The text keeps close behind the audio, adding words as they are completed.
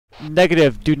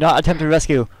Negative. Do not attempt to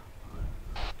rescue.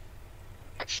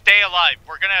 Stay alive.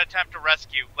 We're gonna attempt to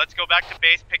rescue. Let's go back to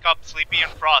base, pick up Sleepy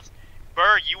and Frost.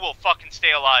 Burr, you will fucking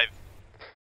stay alive.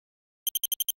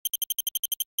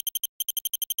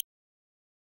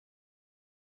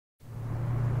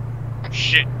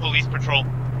 Shit, police patrol.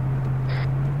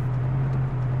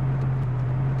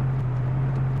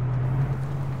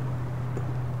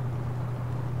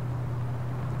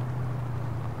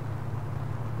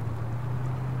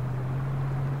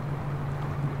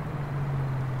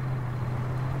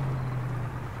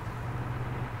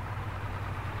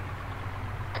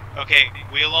 Okay,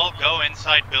 we'll all go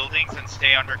inside buildings and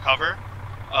stay undercover.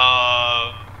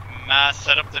 Mass,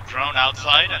 set up the drone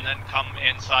outside and then come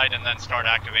inside and then start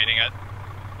activating it.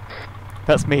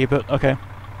 That's me, but okay.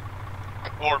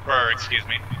 Or Burr, excuse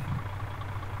me.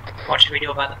 What should we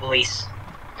do about the police?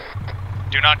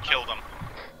 Do not kill them.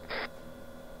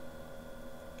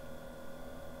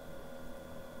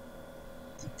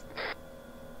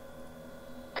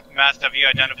 Mass, have you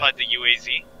identified the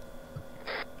UAZ?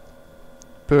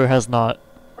 Burr has not.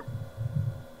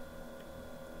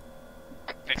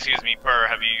 Excuse me, Burr,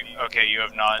 have you... Okay, you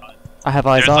have not. I have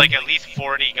eyes There's on. like at least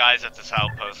 40 guys at this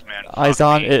outpost, man. Eyes Fuck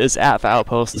on, me. it is at the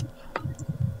outpost.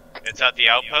 It's at the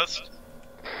outpost?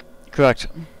 Correct.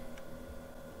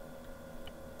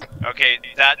 Okay,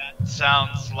 that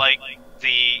sounds like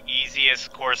the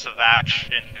easiest course of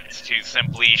action is to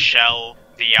simply shell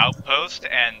the outpost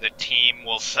and the team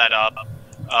will set up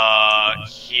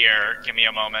here. Give me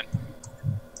a moment.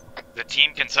 The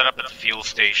team can set up at the fuel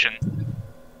station.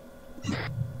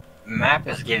 Map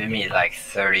is giving me like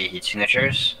 30 heat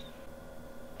signatures.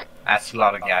 That's a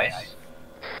lot of guys.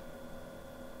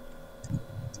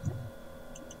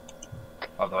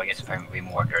 Although I guess if I'm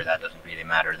remortar, that doesn't really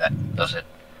matter, that does it?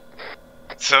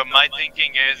 So my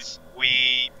thinking is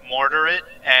we mortar it,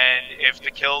 and if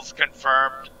the kill's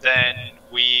confirmed, then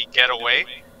we get away.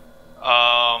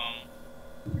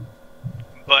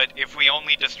 But if we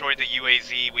only destroy the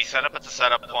UAZ, we set up at the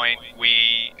setup point,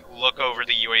 we look over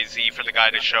the UAZ for the guy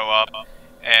to show up,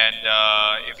 and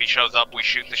if he shows up, we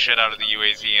shoot the shit out of the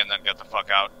UAZ and then get the fuck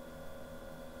out.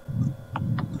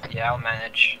 Yeah, I'll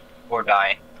manage. Or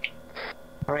die.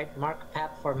 Alright, mark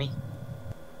path for me.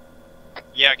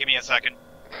 Yeah, give me a second.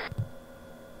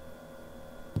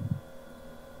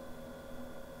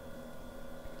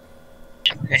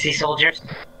 I see soldiers.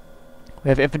 We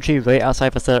have infantry right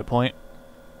outside the setup point.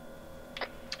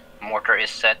 Mortar is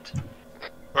set.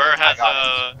 Burr has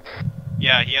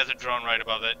yeah, he has a drone right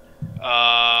above it.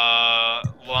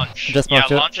 Launch. Just Yeah,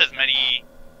 marked it. launch as many.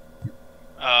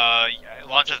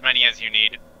 Launch as many as you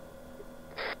need.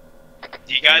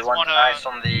 Do you guys want wanna? eyes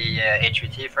on the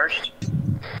HVT first?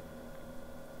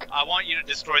 I want you to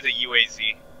destroy the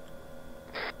UAZ.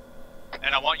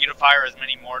 And I want you to fire as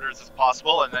many mortars as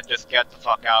possible and then just get the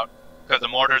fuck out. Because the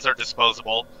mortars are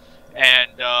disposable.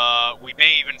 And we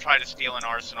may even try to steal an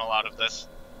arsenal out of this.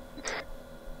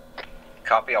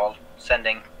 Copy all.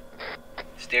 Sending.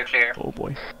 Steer clear. Oh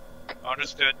boy.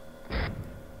 Understood.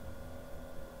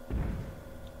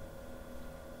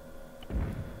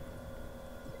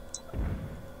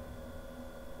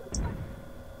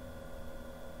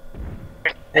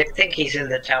 I think he's in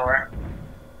the tower.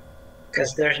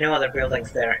 Because there's no other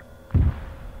buildings there.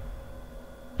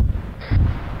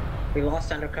 We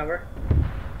lost undercover?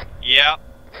 Yeah.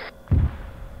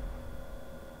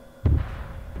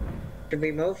 Should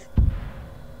we move?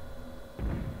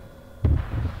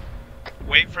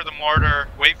 Wait for the mortar.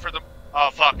 Wait for the...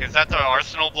 Oh fuck, is that the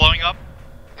arsenal blowing up?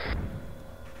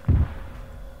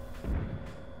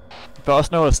 The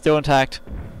arsenal is still intact.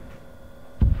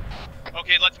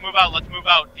 Okay, let's move out, let's move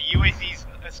out. The UAZ's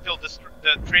still... the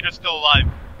traitor's still alive.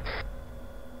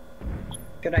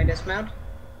 Should I dismount?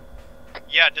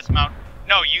 Yeah, dismount.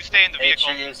 No, you stay in the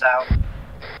vehicle. HE is out.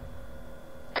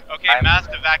 Okay, mass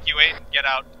evacuate and get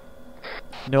out.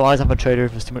 No eyes on the trader,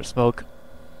 there's too much smoke.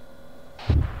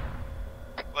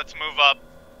 Let's move up.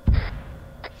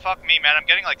 Fuck me, man, I'm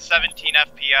getting like 17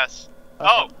 FPS.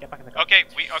 Oh! Get back in the car. Okay,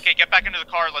 get back into the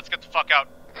car, let's get the fuck out.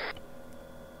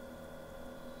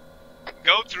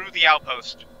 Go through the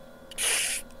outpost.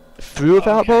 Through the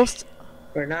outpost?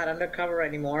 We're not undercover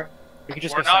anymore. We can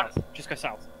just We're go not- south. Just go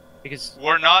south. Because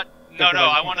We're not... No, Good, no, good.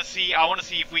 I wanna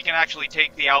see if we can actually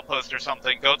take the outpost or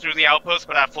something. Go through the outpost,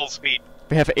 but at full speed.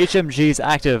 We have HMGs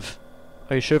active.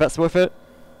 Are you sure that's worth it?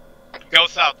 Go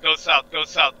south, go south, go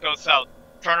south, go south.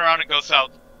 Turn around and go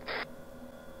south.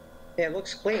 Yeah, it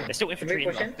looks clean. There's still Can infantry we in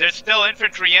push though. in? There's still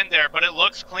infantry in there, but it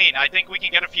looks clean. I think we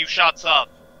can get a few shots off.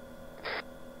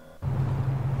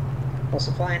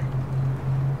 Also fine.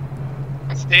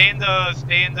 Stay in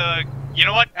the You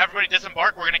know what? Everybody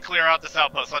disembark. We're gonna clear out this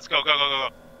outpost. Let's go, go, go,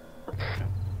 go,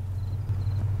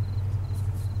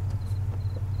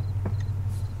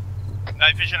 go.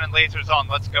 Night vision and lasers on.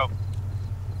 Let's go.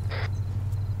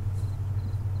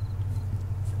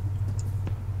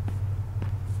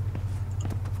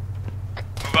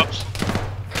 Move up.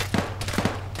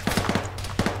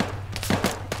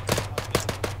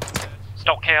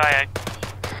 Stop KIA.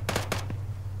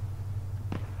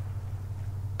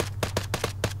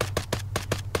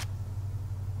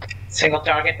 Single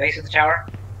target, base of the tower.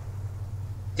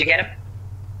 Did you get him?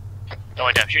 No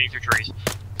idea, I'm shooting through trees.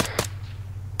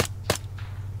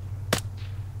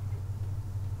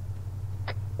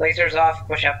 Lasers off,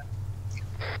 push up.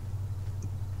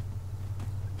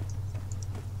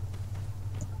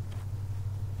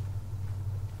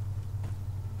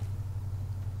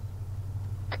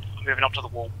 I'm moving up to the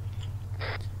wall.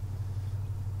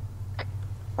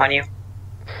 On you.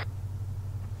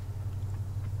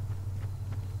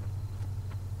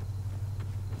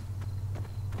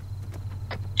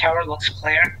 Tower looks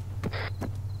clear.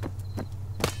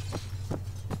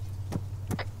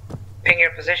 Ping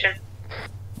your position.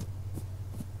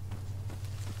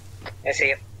 I see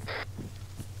you.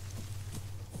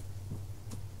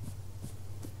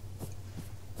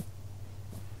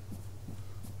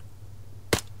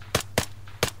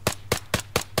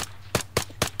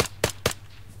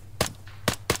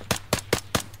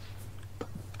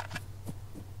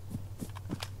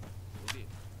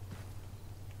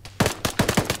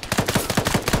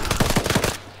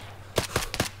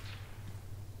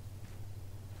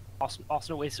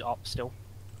 Arsenal is up still.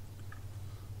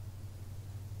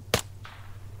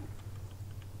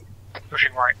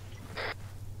 Pushing right.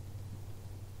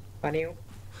 On you.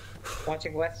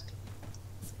 Watching west.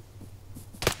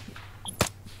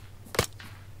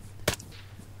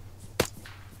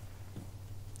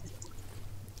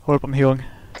 Hold up, I'm healing.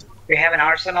 We have an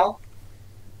arsenal.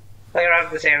 Clear out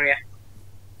of this area.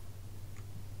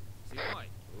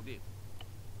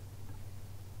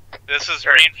 This is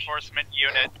reinforcement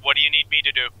unit. What do you need me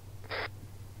to do?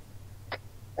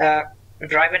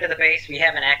 Drive into the base. We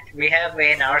have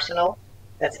an arsenal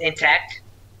that's intact.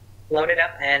 Load it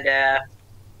up and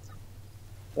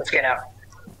let's get out.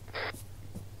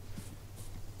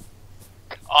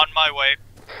 On my way.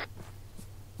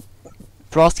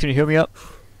 Frost, can you hear me up?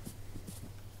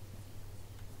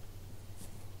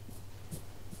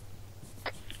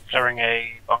 Clearing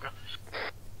a bunker.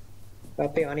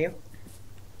 Copy on you.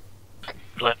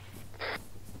 Clear.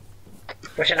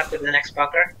 Pushing up to the next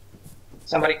bunker.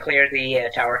 Somebody clear the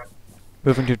tower.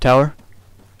 Moving to tower.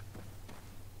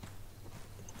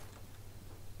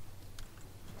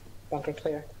 Bunker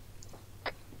clear.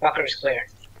 Bunker is clear.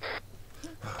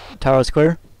 Tower is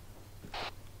clear.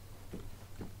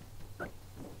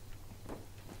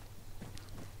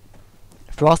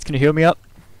 Frost, can you heal me up?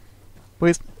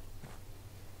 Please.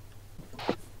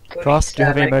 Frost, do you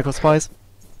have any medical supplies?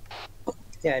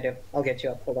 Yeah, I do. I'll get you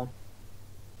up. Hold on.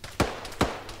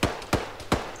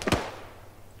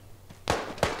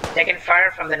 Taking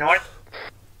fire from the north.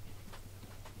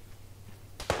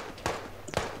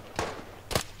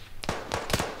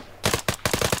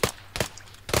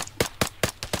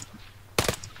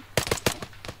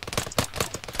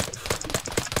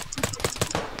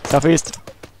 Southeast.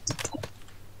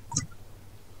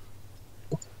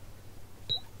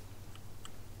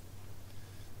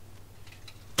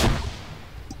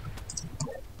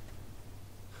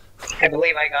 I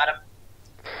believe I got him.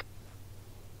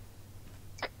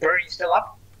 Are you still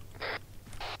up?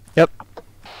 Yep.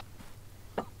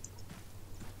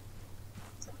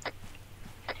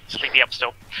 Sleepy up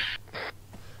still.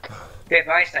 Be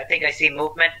advised, I think I see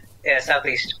movement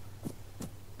southeast.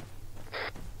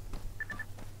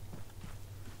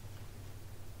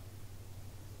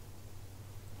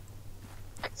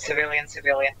 Civilian,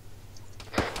 civilian.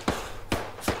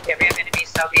 Yeah, we have enemies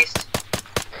southeast.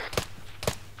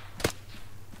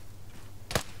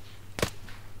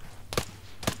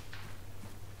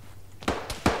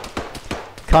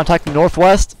 Contact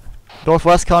northwest.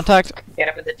 Northwest contact. Get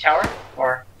up at the tower,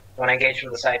 or want to engage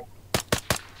from the side?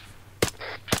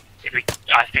 If we,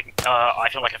 I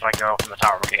feel like if I go up in the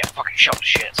tower, we're gonna get fucking shot to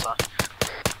shit, so.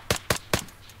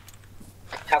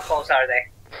 How close are they?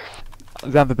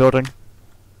 Around the building.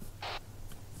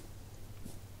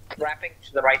 Wrapping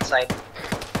to the right side.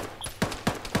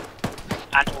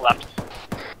 And to the left.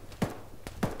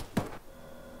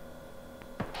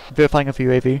 Verifying of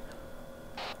UAV.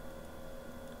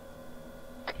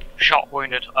 Shot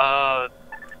wounded. Where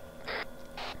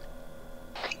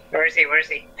is he? Where is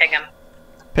he? Ping him.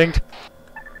 Pinged.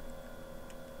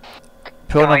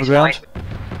 Prone on the Nice, ground.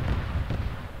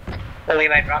 nice.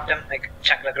 believe I dropped him. Like,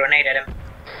 chucked a grenade at him.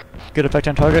 Good effect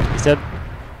on target. He's dead.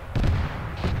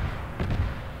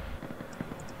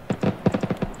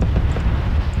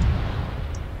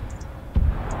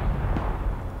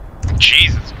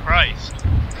 Jesus Christ.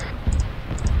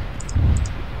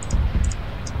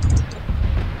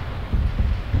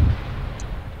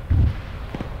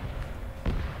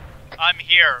 I'm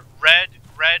here. Red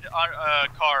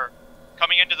car.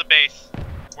 Coming into the base.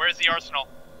 Where's the arsenal?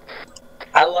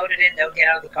 I'll load it in, don't get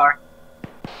out of the car.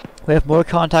 We have more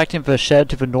contacting for a shed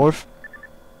to the north.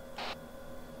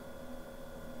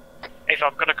 Hey, so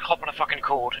I'm gonna hop on a fucking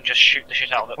cord and just shoot the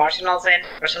shit out of it. Arsenal's in,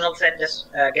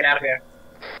 just get out of here.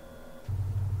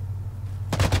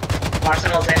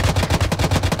 Arsenal's in.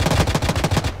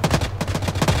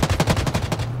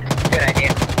 Good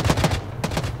idea.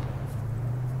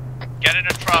 Get in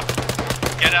a truck.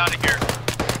 Get out of here.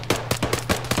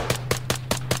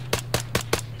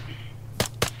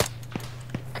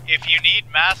 If you need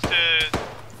Mass,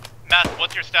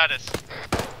 what's your status?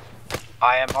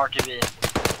 I am RTB.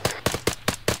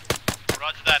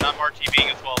 Roger that, I'm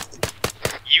RTBing as well.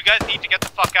 You guys need to get the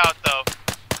fuck out though.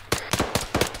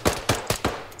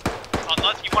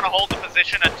 Unless you want to hold the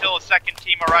position until a second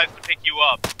team arrives to pick you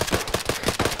up.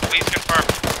 Please confirm.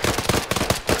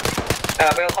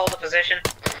 We'll hold the position.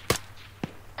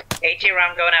 AT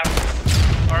round going out.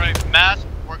 Alright, Mass,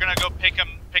 we're gonna go pick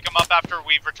him up after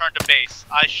we've returned to base.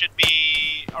 I should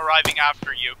be arriving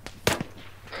after you.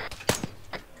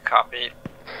 Copy.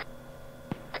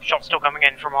 Shots still coming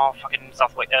in from our fucking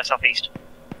southeast.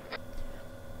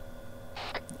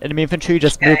 Enemy infantry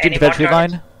just moved into the entry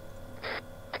line.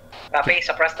 Copy,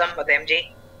 suppress them with the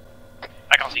MG.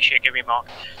 I can't see shit, give me a mark.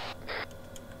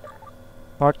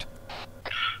 Marked.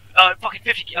 Fucking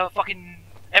 50, fucking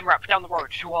MRAP down the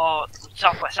road to our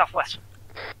southwest.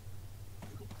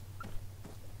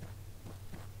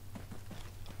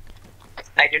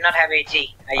 I do not have AT.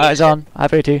 Eyes on. I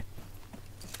have AT. I've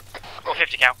got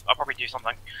 50 cal, I'll probably do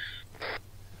something.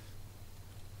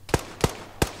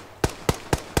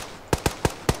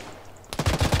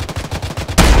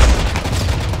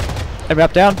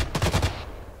 MRAP down.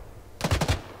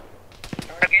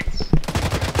 Targets.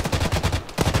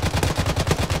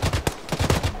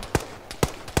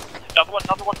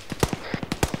 Another one.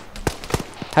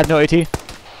 Had no AT.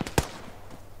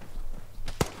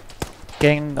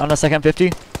 Getting on a second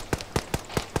 50.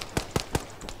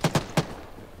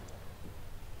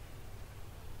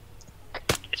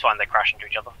 It's fine, they crash into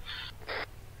each other.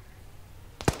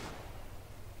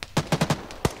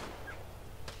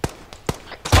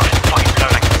 Fucking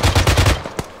loading.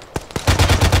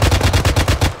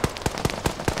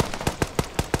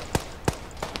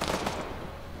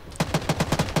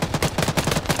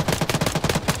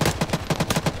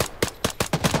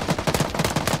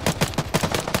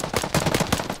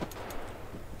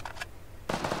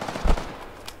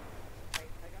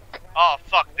 Oh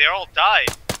fuck, they all died.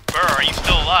 Burr, are you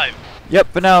still alive? Yep,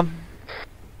 but now.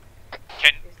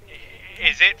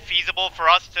 Is it feasible for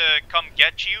us to come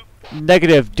get you?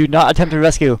 Negative. Do not attempt to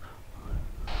rescue.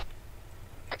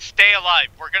 Stay alive.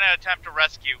 We're gonna attempt to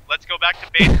rescue. Let's go back to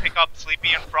base, pick up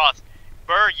Sleepy and Frost.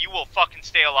 Burr, you will fucking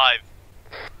stay alive.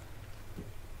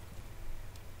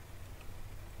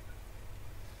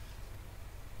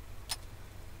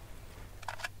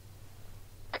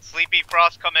 Sleepy,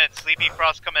 Frost, come in. Sleepy,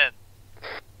 Frost, come in.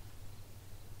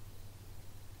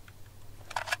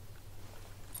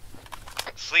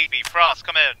 Sleepy, Frost,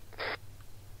 come in.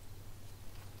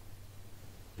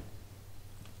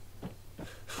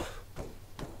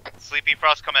 Sleepy,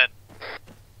 Frost, come in.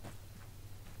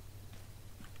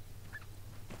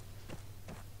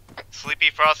 Sleepy,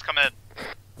 Frost, come in.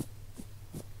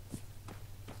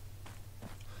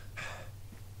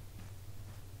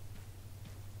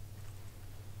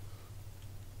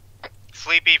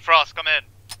 Sleepy, Frost, come in.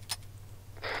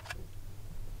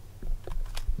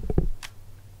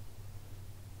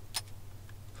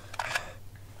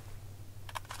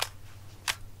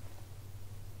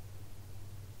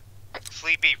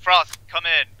 Sleepy, Frost, come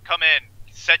in, come in.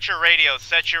 Set your radios,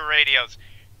 set your radios.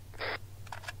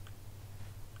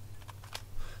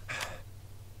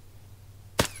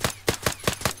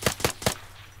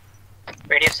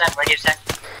 Radio set, radio set.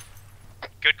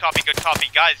 Good copy, good copy.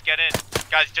 Guys, get in.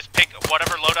 Guys, just pick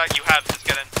whatever loadout you have, just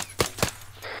get in.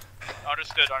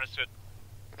 Understood, understood.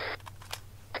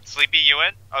 Sleepy, you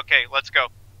in? Okay, let's go.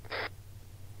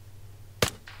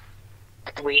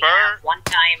 We Burr. have one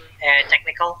time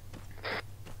technical.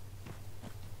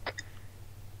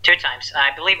 2 times.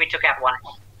 I believe we took out 1.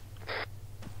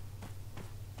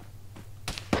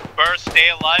 Burr, stay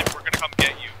alive, we're gonna come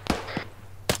get you.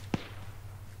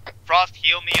 Frost,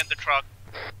 heal me in the truck.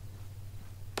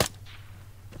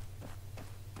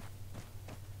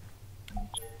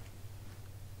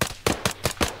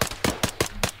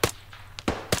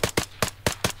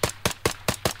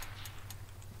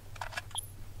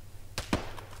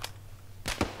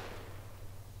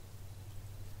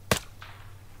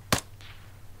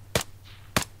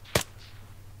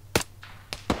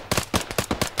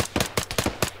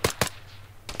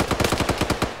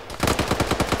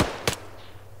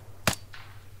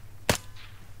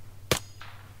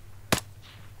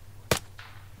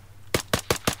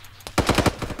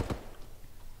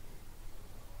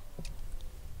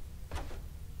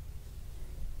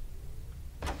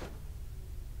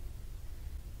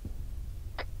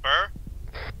 Burr?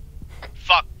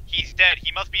 Fuck, he's dead.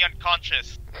 He must be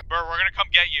unconscious. Burr, we're gonna come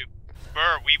get you.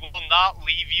 Burr, we will not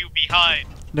leave you behind.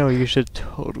 No, you should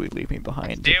totally leave me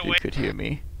behind Stay if you away. could hear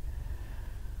me.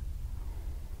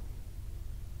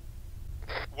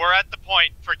 We're at the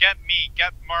point. Forget me.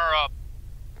 Get Murr up.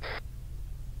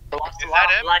 Lost Is a lot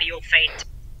that of him? blood, you'll faint.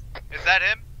 Is that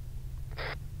him?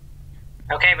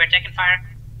 Okay, we're taking fire.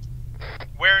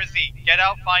 Where is he? Get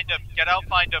out, find him. Get out,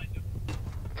 find him.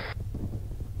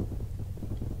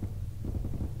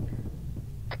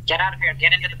 Get out of here,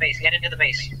 get into the base, get into the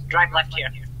base. Drive left here.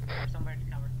 Somewhere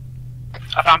to cover.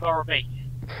 I found Burrow B.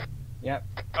 Yep.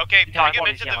 Okay, Yeah, bring him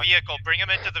bodies, into yeah, the like- vehicle. Bring him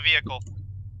into the vehicle.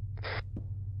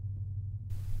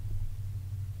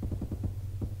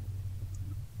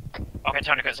 Okay,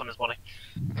 tourniquets on his body.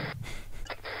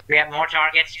 We have more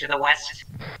targets to the west.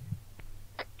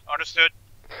 Understood.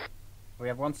 We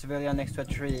have one civilian next to a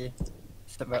tree.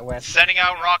 Step west. Sending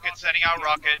out rocket. Sending out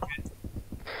rocket.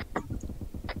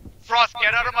 Frost,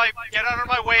 get out of my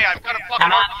way. I've got a fucking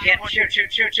Come on, RPG.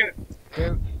 shoot.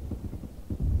 Two.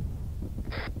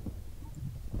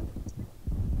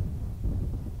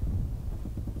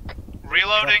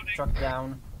 Reloading. Truck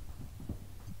down.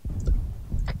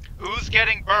 Who's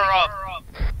getting Burr up?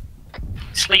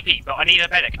 Sleepy, but I need a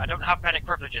medic. I don't have medic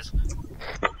privileges.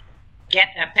 Get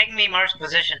ping me Mars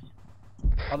position.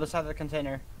 Other side of the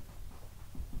container.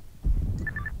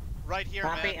 Right here,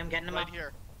 Copy, man. I'm getting him right up.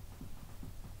 here.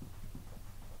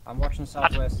 I'm watching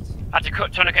southwest. I had to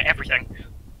cut tourniquet everything.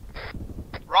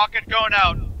 Rocket going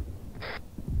out.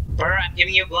 Burr, I'm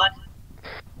giving you blood.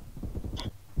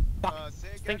 Say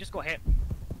This thing just got hit.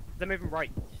 They're moving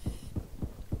right.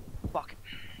 Fuck.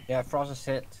 Yeah, Frost is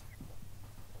hit.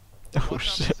 Oh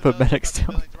shit, but medic's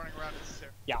down.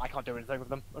 Yeah, I can't do anything with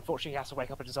them. Unfortunately, he has to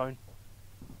wake up on his own.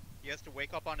 He has to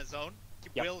wake up on his own?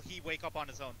 Yep. Will he wake up on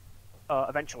his own?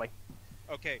 Eventually.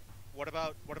 Okay. What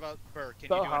about Burr? Can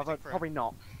But you do however, anything for probably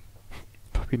not.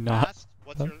 Probably him? not. Last,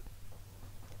 what's your...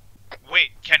 Wait,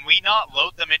 can we not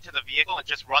load them into the vehicle and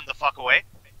just run the fuck away?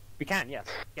 We can, yes.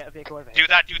 Get a vehicle over here. Do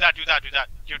that.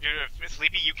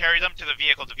 Sleepy, you carry them to the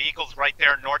vehicle. The vehicle's right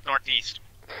there, northeast.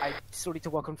 I still need to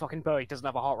work on fucking Burr. He doesn't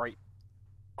have a heart rate.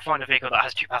 Find a vehicle that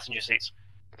has 2 passenger seats.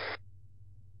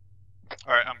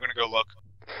 Alright, I'm gonna go look.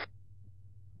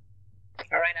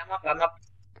 Alright, I'm up.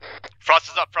 Frost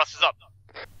is up.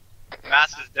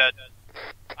 Mass is dead.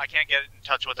 I can't get in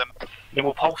touch with him.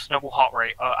 Normal pulse, normal heart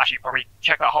rate. Actually, probably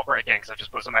check that heart rate again, because I've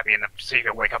just put some heavy in there to see if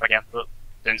he'll wake up again, but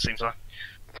didn't seem so.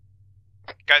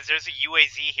 Guys, there's a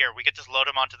UAZ here. We could just load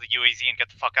him onto the UAZ and get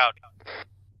the fuck out.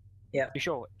 You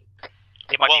sure?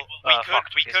 It might Well, be,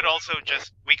 we could also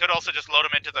just load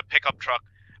him into the pickup truck.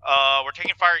 We're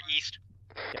taking fire east.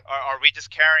 Yep. Are we just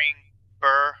carrying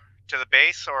Burr to the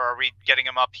base, or are we getting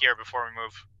him up here before we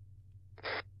move?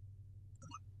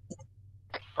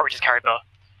 Probably just carry Burr.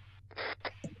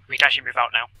 We can actually move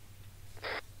out now.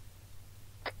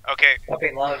 Okay,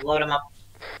 Okay, load him up.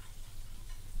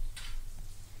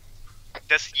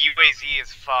 this UAZ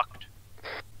is fucked.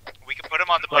 We can put him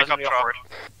on the Burr's pickup in the truck. off-road.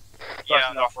 Burr's Yeah.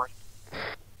 in the off-road.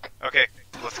 Okay,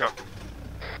 let's go.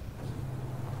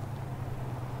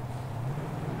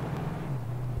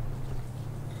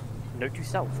 Note to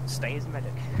self, stay as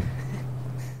medic.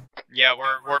 Yeah,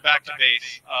 we're back to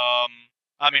base.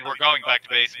 We're going back to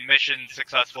base. Mission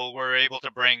successful. We're able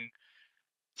to bring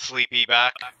Sleepy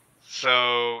back,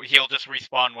 so he'll just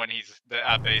respawn when he's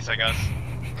at base, I guess.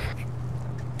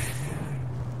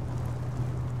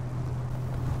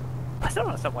 I still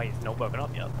don't understand why he's not woken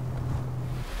up yet.